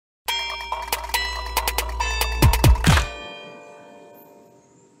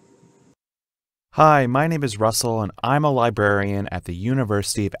Hi, my name is Russell and I'm a librarian at the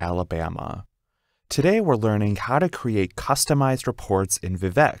University of Alabama. Today we're learning how to create customized reports in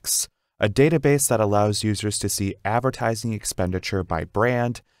Vivvix, a database that allows users to see advertising expenditure by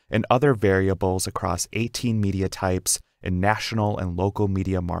brand and other variables across 18 media types in national and local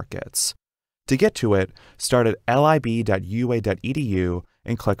media markets. To get to it, start at lib.ua.edu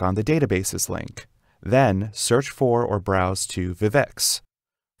and click on the Databases link. Then search for or browse to Vivvix.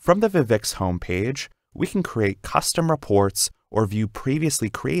 From the Vivvix homepage, we can create custom reports or view previously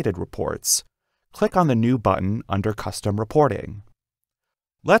created reports. Click on the New button under Custom Reporting.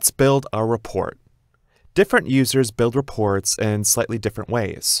 Let's build a report. Different users build reports in slightly different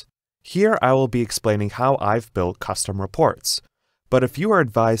ways. Here I will be explaining how I've built custom reports, but if you are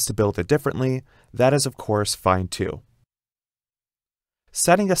advised to build it differently, that is of course fine too.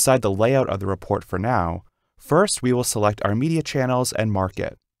 Setting aside the layout of the report for now, first we will select our media channels and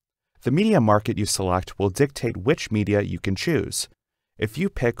market. The media market you select will dictate which media you can choose. If you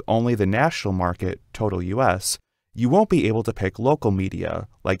pick only the national market, total US, you won't be able to pick local media,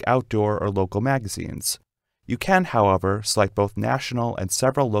 like outdoor or local magazines. You can, however, select both national and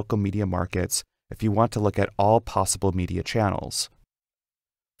several local media markets if you want to look at all possible media channels.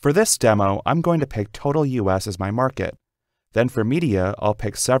 For this demo, I'm going to pick total US as my market. Then for media, I'll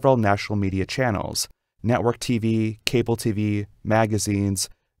pick several national media channels: network TV, cable TV, magazines,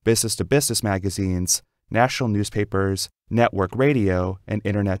 business-to-business magazines, national newspapers, network radio, and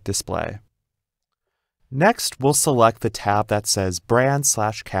internet display. Next, we'll select the tab that says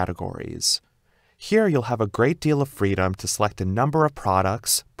Brand/Categories. Here you'll have a great deal of freedom to select a number of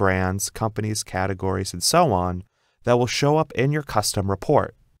products, brands, companies, categories, and so on that will show up in your custom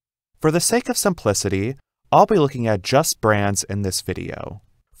report. For the sake of simplicity, I'll be looking at just brands in this video.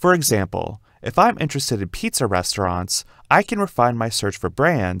 For example, if I'm interested in pizza restaurants, I can refine my search for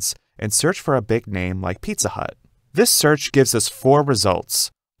brands and search for a big name like Pizza Hut. This search gives us 4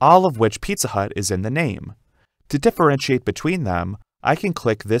 results, all of which Pizza Hut is in the name. To differentiate between them, I can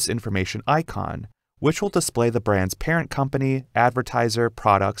click this information icon, which will display the brand's parent company, advertiser,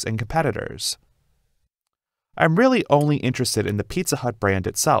 products, and competitors. I'm really only interested in the Pizza Hut brand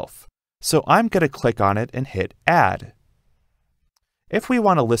itself, so I'm going to click on it and hit Add. If we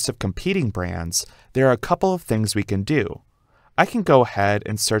want a list of competing brands, there are a couple of things we can do. I can go ahead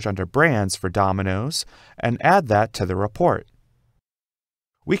and search under brands for Domino's and add that to the report.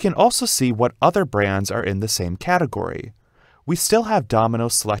 We can also see what other brands are in the same category. We still have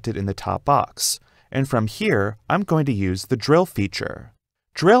Domino's selected in the top box, and from here, I'm going to use the Drill feature.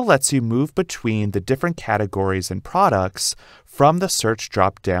 Drill lets you move between the different categories and products from the search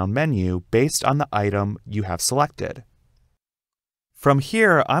drop-down menu based on the item you have selected. From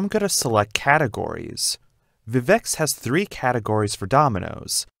here, I'm going to select Categories. Vivvix has 3 categories for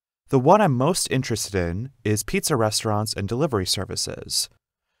Domino's. The one I'm most interested in is pizza restaurants and delivery services.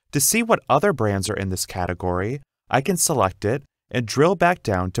 To see what other brands are in this category, I can select it and drill back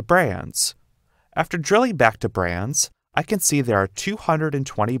down to Brands. After drilling back to Brands, I can see there are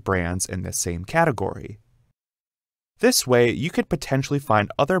 220 brands in this same category. This way, you could potentially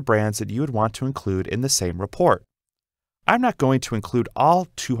find other brands that you would want to include in the same report. I'm not going to include all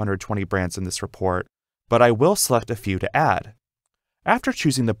 220 brands in this report, but I will select a few to add. After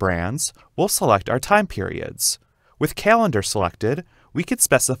choosing the brands, we'll select our time periods. With calendar selected, we can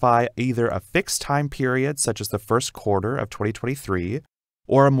specify either a fixed time period such as the first quarter of 2023,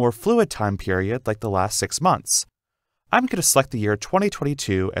 or a more fluid time period like the last 6 months. I'm going to select the year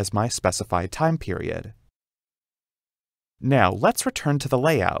 2022 as my specified time period. Now let's return to the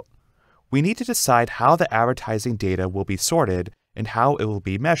layout. We need to decide how the advertising data will be sorted and how it will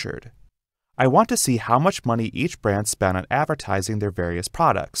be measured. I want to see how much money each brand spent on advertising their various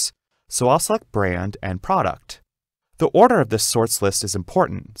products, so I'll select Brand and Product. The order of this sorts list is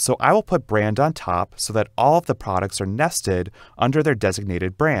important, so I will put Brand on top so that all of the products are nested under their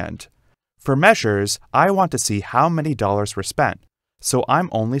designated brand. For measures, I want to see how many dollars were spent, so I'm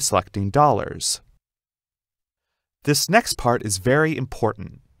only selecting dollars. This next part is very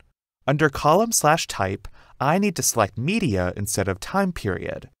important. Under column/type, I need to select media instead of time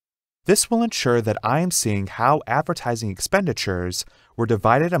period. This will ensure that I am seeing how advertising expenditures were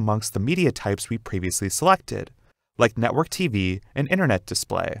divided amongst the media types we previously selected, like network TV and internet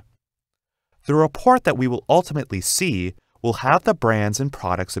display. The report that we will ultimately see will have the brands and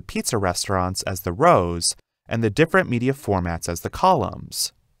products of pizza restaurants as the rows and the different media formats as the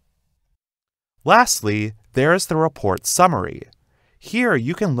columns. Lastly, there is the report summary. Here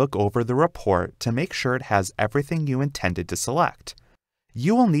you can look over the report to make sure it has everything you intended to select.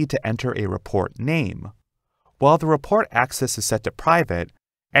 You will need to enter a report name. While the report access is set to private,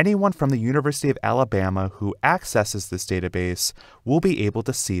 Anyone from the University of Alabama who accesses this database will be able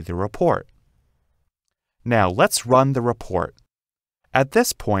to see the report. Now let's run the report. At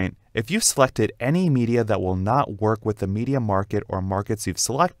this point, if you've selected any media that will not work with the media market or markets you've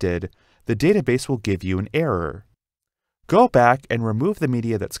selected, the database will give you an error. Go back and remove the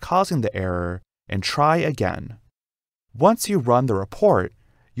media that's causing the error and try again. Once you run the report,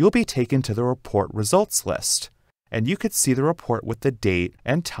 you'll be taken to the report results list, and you could see the report with the date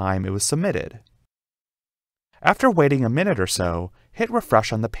and time it was submitted. After waiting a minute or so, hit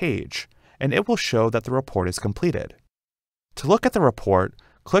refresh on the page, and it will show that the report is completed. To look at the report,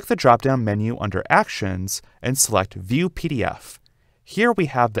 click the drop-down menu under Actions and select View PDF. Here we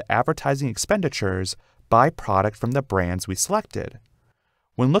have the advertising expenditures by product from the brands we selected.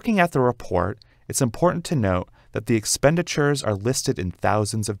 When looking at the report, it's important to note that the expenditures are listed in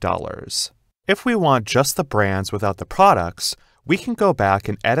thousands of dollars. If we want just the brands without the products, we can go back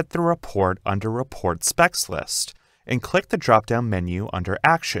and edit the report under Report Specs List and click the drop-down menu under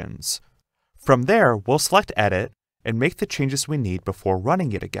Actions. From there, we'll select Edit and make the changes we need before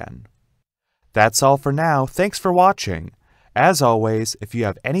running it again. That's all for now. Thanks for watching. As always, if you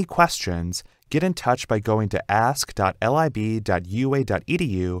have any questions, get in touch by going to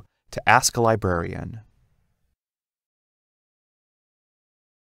ask.lib.ua.edu to ask a librarian.